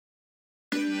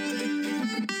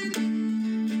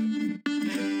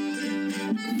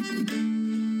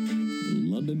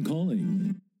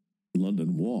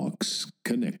Walks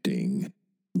Connecting.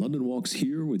 London Walks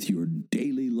here with your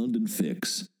daily London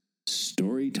fix.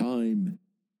 Story time,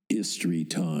 history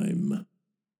time.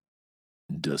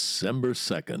 December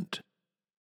 2nd.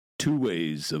 2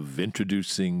 ways of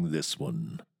introducing this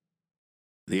one.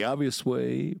 The obvious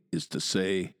way is to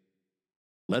say,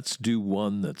 let's do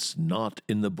one that's not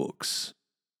in the books.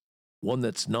 One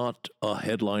that's not a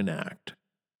headline act.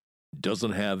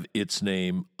 Doesn't have its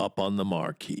name up on the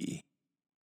marquee.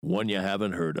 One you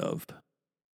haven't heard of,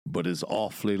 but is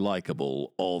awfully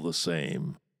likable all the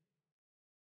same.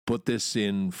 Put this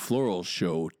in floral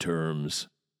show terms.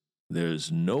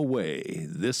 There's no way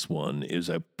this one is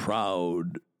a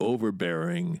proud,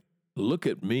 overbearing, look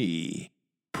at me,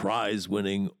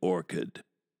 prize-winning orchid,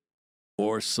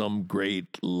 or some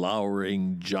great,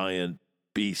 lowering, giant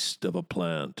beast of a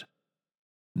plant.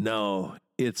 No,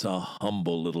 it's a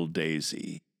humble little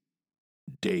daisy.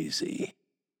 Daisy.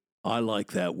 I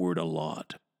like that word a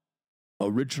lot.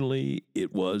 Originally,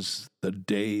 it was the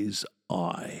Day's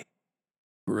Eye.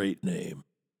 Great name.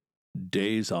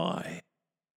 Day's Eye.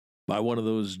 By one of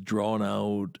those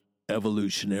drawn-out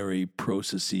evolutionary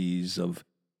processes of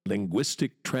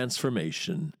linguistic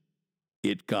transformation,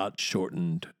 it got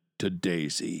shortened to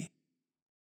Daisy.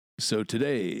 So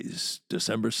today's,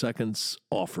 December 2nd's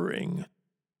offering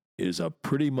is a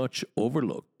pretty much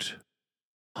overlooked,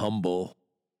 humble,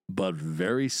 but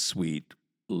very sweet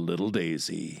little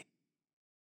daisy.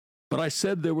 But I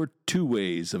said there were 2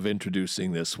 ways of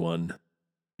introducing this one.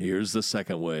 Here's the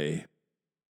second way.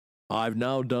 I've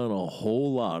now done a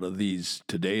whole lot of these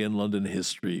Today in London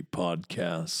History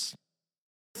podcasts.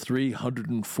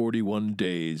 341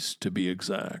 days to be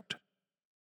exact.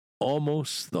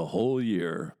 Almost the whole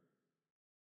year.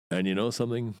 And you know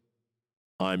something?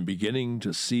 I'm beginning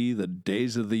to see the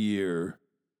days of the year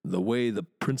the way the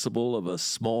principal of a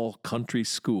small country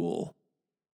school,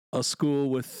 a school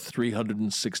with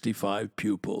 365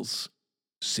 pupils,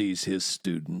 sees his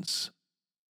students.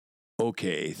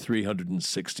 Okay,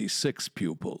 366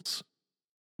 pupils,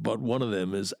 but one of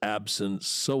them is absent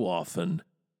so often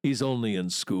he's only in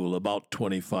school about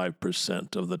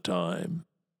 25% of the time.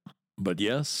 But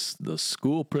yes, the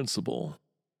school principal,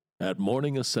 at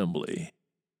morning assembly,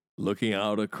 looking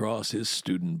out across his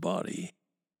student body.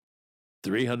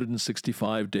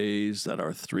 365 days that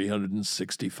are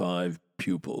 365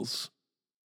 pupils.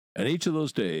 And each of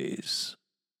those days,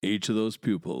 each of those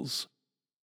pupils,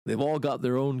 they've all got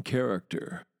their own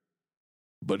character.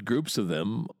 But groups of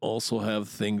them also have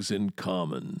things in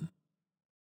common.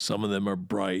 Some of them are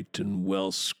bright and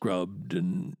well-scrubbed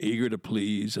and eager to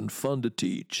please and fun to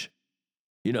teach.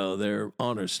 You know, they're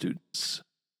honor students.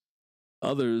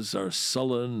 Others are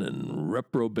sullen and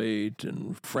reprobate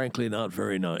and frankly not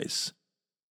very nice.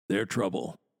 They're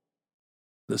trouble.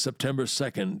 The September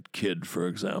 2nd kid, for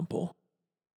example.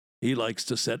 He likes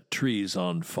to set trees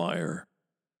on fire.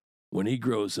 When he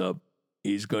grows up,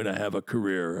 he's going to have a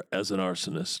career as an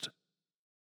arsonist.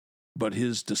 But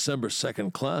his December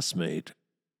 2nd classmate,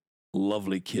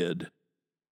 lovely kid,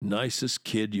 nicest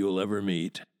kid you'll ever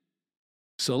meet.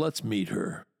 So let's meet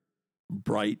her.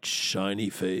 Bright, shiny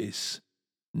face,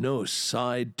 no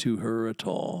side to her at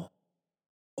all.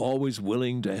 Always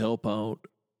willing to help out,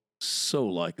 so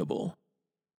likable.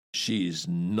 She's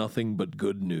nothing but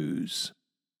good news.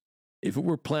 If it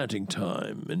were planting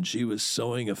time and she was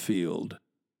sowing a field,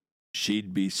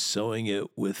 she'd be sowing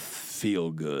it with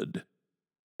feel good.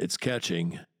 It's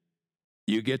catching.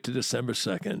 You get to December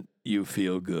 2nd, you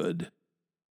feel good.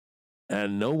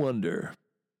 And no wonder.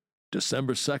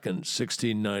 December 2nd,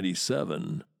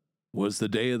 1697, was the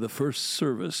day of the first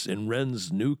service in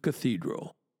Rennes' new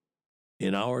cathedral.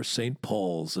 In our St.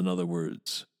 Paul's, in other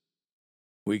words.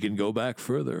 We can go back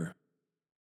further.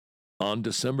 On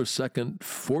December 2nd,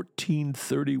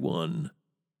 1431,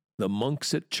 the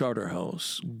monks at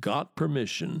Charterhouse got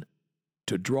permission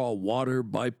to draw water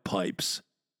by pipes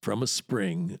from a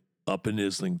spring up in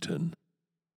Islington.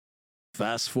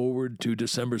 Fast forward to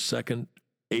December 2nd,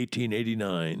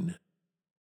 1889.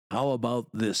 How about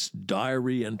this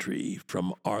diary entry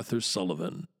from Arthur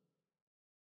Sullivan?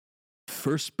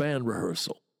 First band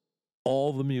rehearsal,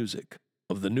 all the music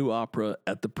of the new opera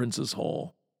at the Prince's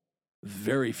Hall.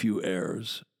 Very few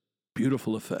airs,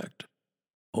 beautiful effect.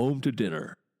 Home to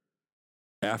dinner.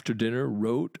 After dinner,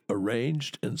 wrote,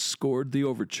 arranged, and scored the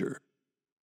overture,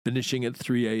 finishing at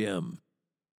 3 a.m.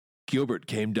 Gilbert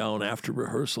came down after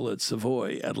rehearsal at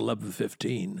Savoy at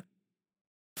 11:15.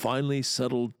 Finally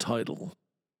settled title,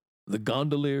 The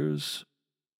Gondoliers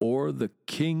or The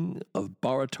King of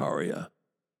Barataria.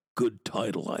 Good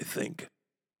title, I think.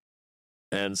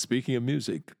 And speaking of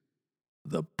music,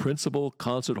 the principal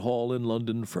concert hall in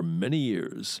London for many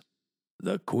years,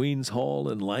 the Queen's Hall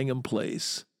in Langham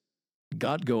Place,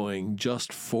 got going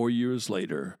just 4 years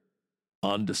later,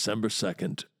 on December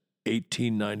 2nd,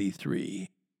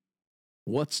 1893.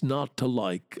 What's not to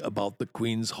like about the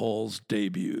Queen's Hall's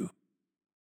debut?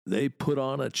 They put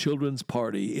on a children's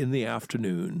party in the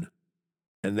afternoon,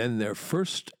 and then their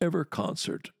first ever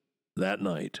concert that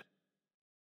night.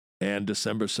 And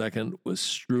December 2nd was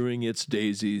strewing its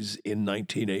daisies in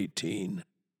 1918.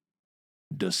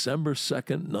 December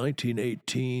 2nd,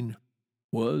 1918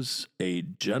 was a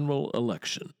general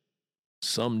election.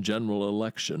 Some general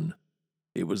election.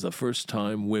 It was the first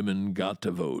time women got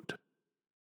to vote.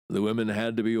 The women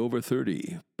had to be over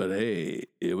 30, but hey,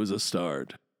 it was a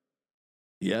start.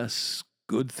 Yes,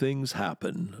 good things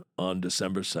happen on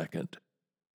December 2nd.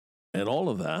 And all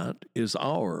of that is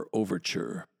our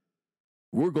overture.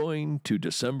 We're going to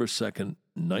December 2nd,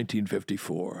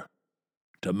 1954,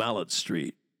 to Mallet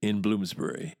Street in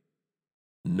Bloomsbury.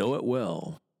 Know it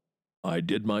well. I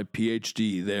did my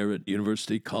PhD there at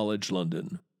University College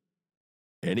London.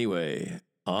 Anyway,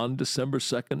 on December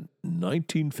 2nd,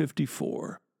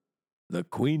 1954, the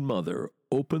Queen Mother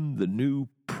opened the new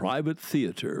private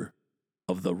theatre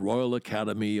of the Royal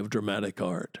Academy of Dramatic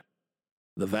Art,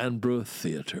 the Vanbrugh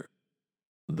Theatre,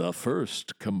 the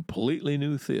first completely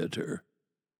new theatre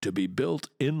to be built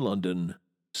in London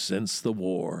since the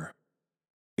war.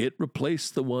 It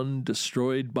replaced the one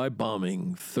destroyed by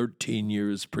bombing 13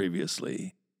 years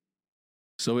previously.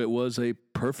 So it was a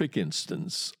perfect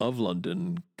instance of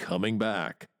London coming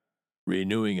back,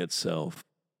 renewing itself.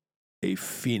 A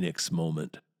phoenix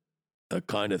moment, a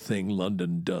kind of thing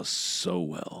London does so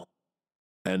well,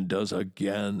 and does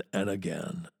again and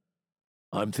again.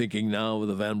 I'm thinking now of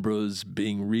the Vanbrughs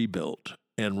being rebuilt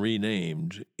and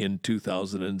renamed in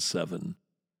 2007.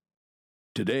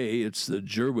 Today, it's the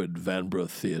Jerwood Vanbrugh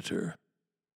Theatre.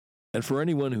 And for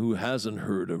anyone who hasn't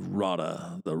heard of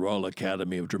RADA, the Royal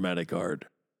Academy of Dramatic Art,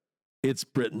 it's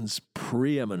Britain's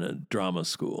preeminent drama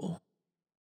school.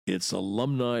 Its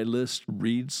alumni list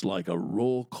reads like a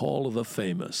roll call of the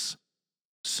famous: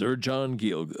 Sir John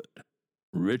Gielgud,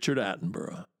 Richard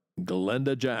Attenborough,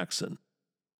 Glenda Jackson,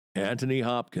 Anthony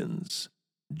Hopkins,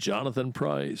 Jonathan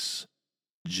Pryce,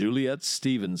 Juliet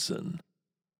Stevenson,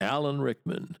 Alan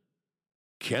Rickman,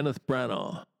 Kenneth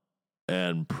Branagh,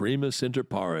 and primus inter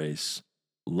pares,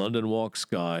 London Walk's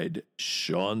guide,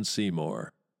 Sean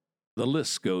Seymour. The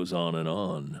list goes on and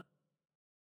on.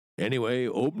 Anyway,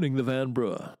 opening the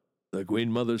Vanbrugh, the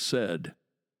Queen Mother said,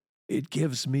 "It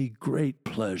gives me great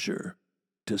pleasure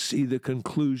to see the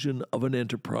conclusion of an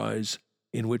enterprise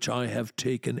in which I have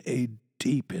taken a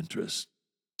deep interest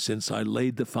since I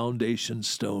laid the foundation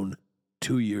stone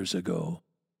 2 years ago.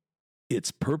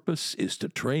 Its purpose is to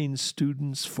train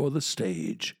students for the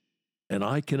stage, and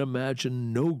I can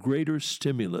imagine no greater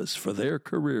stimulus for their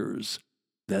careers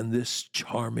than this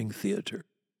charming theater.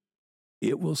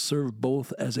 It will serve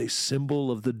both as a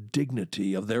symbol of the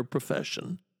dignity of their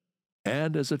profession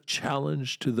and as a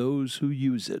challenge to those who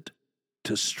use it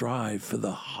to strive for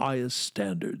the highest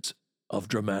standards of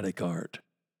dramatic art."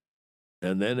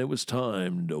 And then it was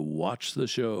time to watch the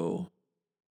show.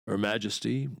 Her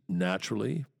Majesty,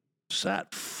 naturally,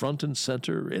 sat front and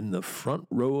center in the front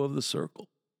row of the circle.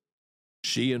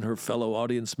 She and her fellow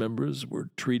audience members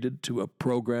were treated to a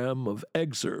program of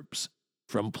excerpts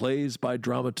from plays by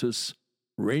dramatists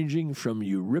ranging from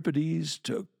Euripides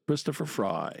to Christopher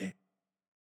Fry,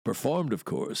 performed, of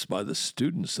course, by the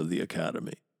students of the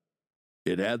Academy.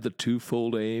 It had the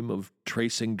twofold aim of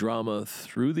tracing drama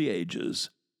through the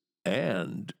ages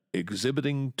and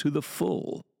exhibiting to the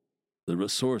full the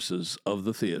resources of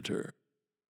the theater.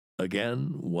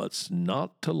 Again, what's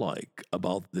not to like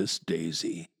about this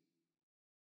daisy?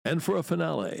 And for a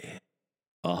finale,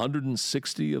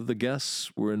 160 of the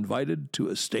guests were invited to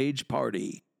a stage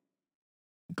party.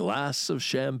 Glass of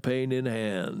champagne in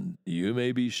hand, you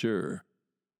may be sure.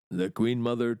 The Queen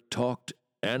Mother talked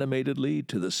animatedly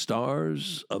to the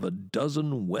stars of a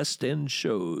dozen West End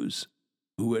shows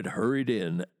who had hurried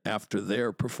in after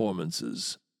their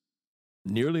performances.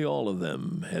 Nearly all of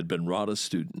them had been RADA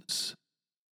students.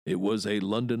 It was a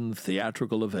London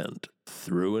theatrical event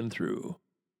through and through.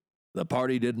 The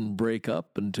party didn't break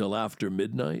up until after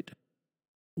midnight.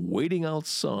 Waiting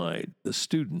outside, the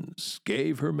students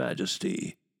gave Her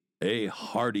Majesty a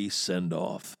hearty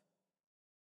send-off.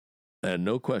 And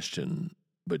no question,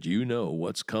 but you know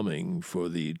what's coming for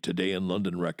the Today in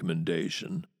London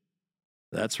recommendation.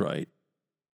 That's right.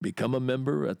 Become a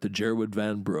member at the Jerwood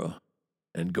Vanbrugh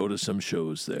and go to some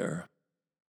shows there.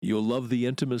 You'll love the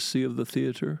intimacy of the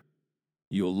theater.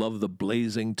 You'll love the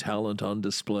blazing talent on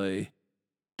display,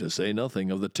 to say nothing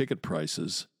of the ticket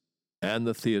prices. and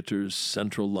the theater's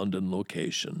central London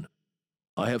location.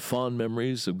 I have fond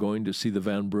memories of going to see the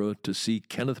Vanbrugh to see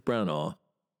Kenneth Branagh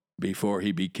before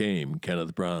he became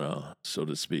Kenneth Branagh, so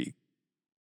to speak.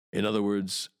 In other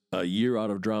words, a year out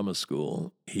of drama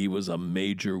school, he was a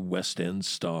major West End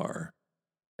star,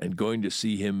 and going to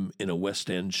see him in a West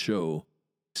End show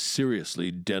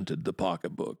seriously dented the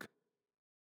pocketbook.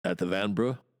 At the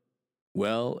Vanbrugh,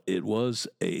 well, it was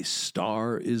a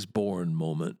Star is Born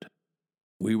moment.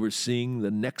 We were seeing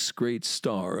the next great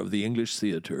star of the English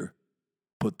theater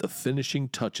put the finishing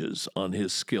touches on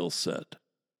his skill set.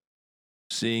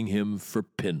 Seeing him for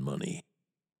pin money.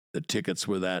 The tickets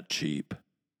were that cheap,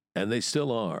 and they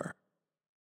still are.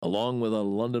 Along with a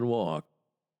London Walk,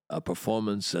 a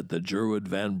performance at the Jerwood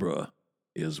Vanbrugh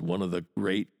is one of the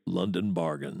great London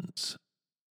bargains.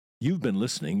 You've been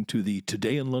listening to the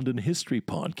Today in London History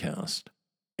podcast,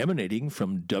 emanating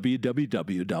from www.walks.com,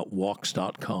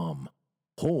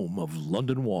 home of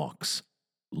London Walks,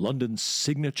 London's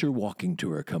signature walking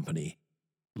tour company,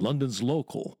 London's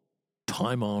local,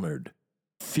 time-honored,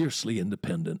 fiercely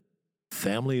independent,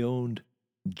 family-owned,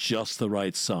 just the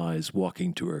right size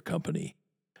walking tour company.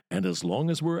 And as long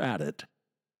as we're at it,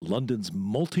 London's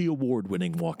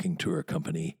multi-award-winning walking tour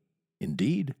company,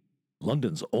 indeed,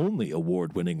 London's only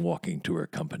award-winning walking tour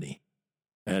company.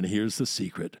 And here's the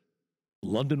secret.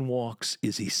 London Walks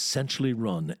is essentially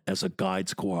run as a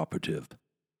guides cooperative.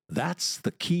 That's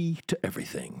the key to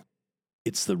everything.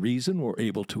 It's the reason we're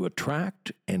able to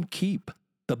attract and keep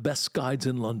the best guides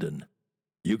in London.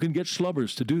 You can get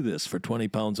schlubbers to do this for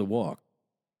 £20 a walk,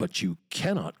 but you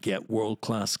cannot get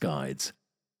world-class guides,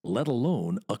 let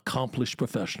alone accomplished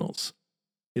professionals.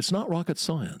 It's not rocket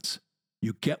science.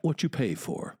 You get what you pay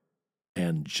for.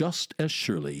 And just as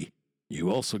surely, you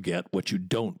also get what you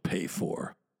don't pay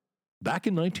for. Back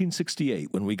in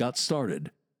 1968, when we got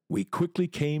started, we quickly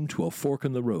came to a fork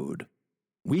in the road.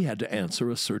 We had to answer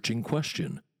a searching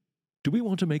question. Do we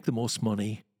want to make the most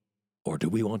money, or do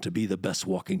we want to be the best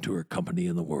walking tour company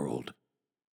in the world?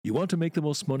 You want to make the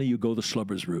most money, you go the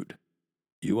schlubbers route.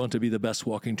 You want to be the best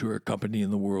walking tour company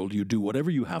in the world, you do whatever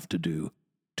you have to do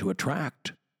to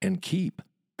attract and keep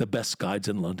the best guides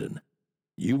in London.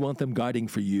 You want them guiding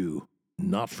for you,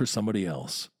 not for somebody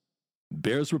else.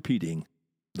 Bears repeating,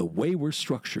 the way we're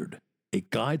structured, a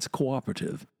guides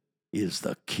cooperative, is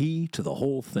the key to the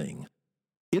whole thing.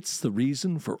 It's the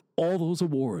reason for all those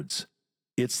awards.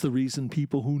 It's the reason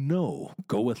people who know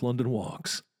go with London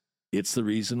Walks. It's the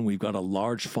reason we've got a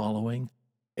large following,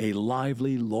 a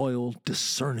lively, loyal,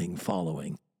 discerning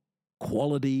following.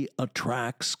 Quality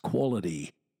attracts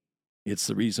quality. It's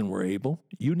the reason we're able,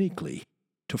 uniquely,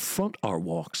 to front our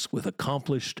walks with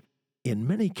accomplished, in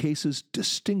many cases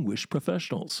distinguished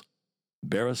professionals.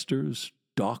 Barristers,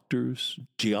 doctors,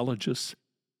 geologists,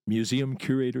 museum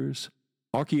curators,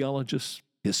 archaeologists,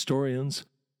 historians,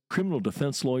 criminal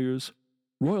defense lawyers,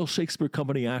 Royal Shakespeare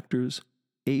Company actors,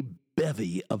 a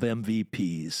bevy of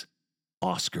MVPs,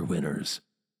 Oscar winners,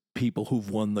 people who've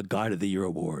won the Guide of the Year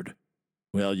award.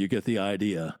 Well, you get the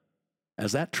idea.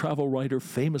 As that travel writer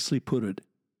famously put it,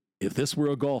 if this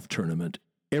were a golf tournament,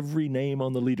 every name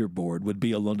on the leaderboard would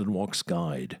be a London Walks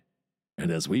guide.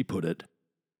 And as we put it,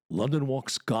 London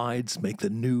Walks guides make the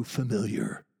new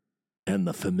familiar, and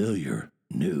the familiar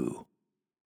new.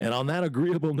 And on that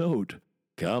agreeable note,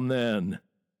 come then,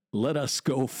 let us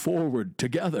go forward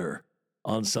together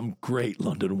on some great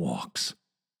London Walks.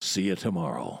 See you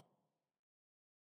tomorrow.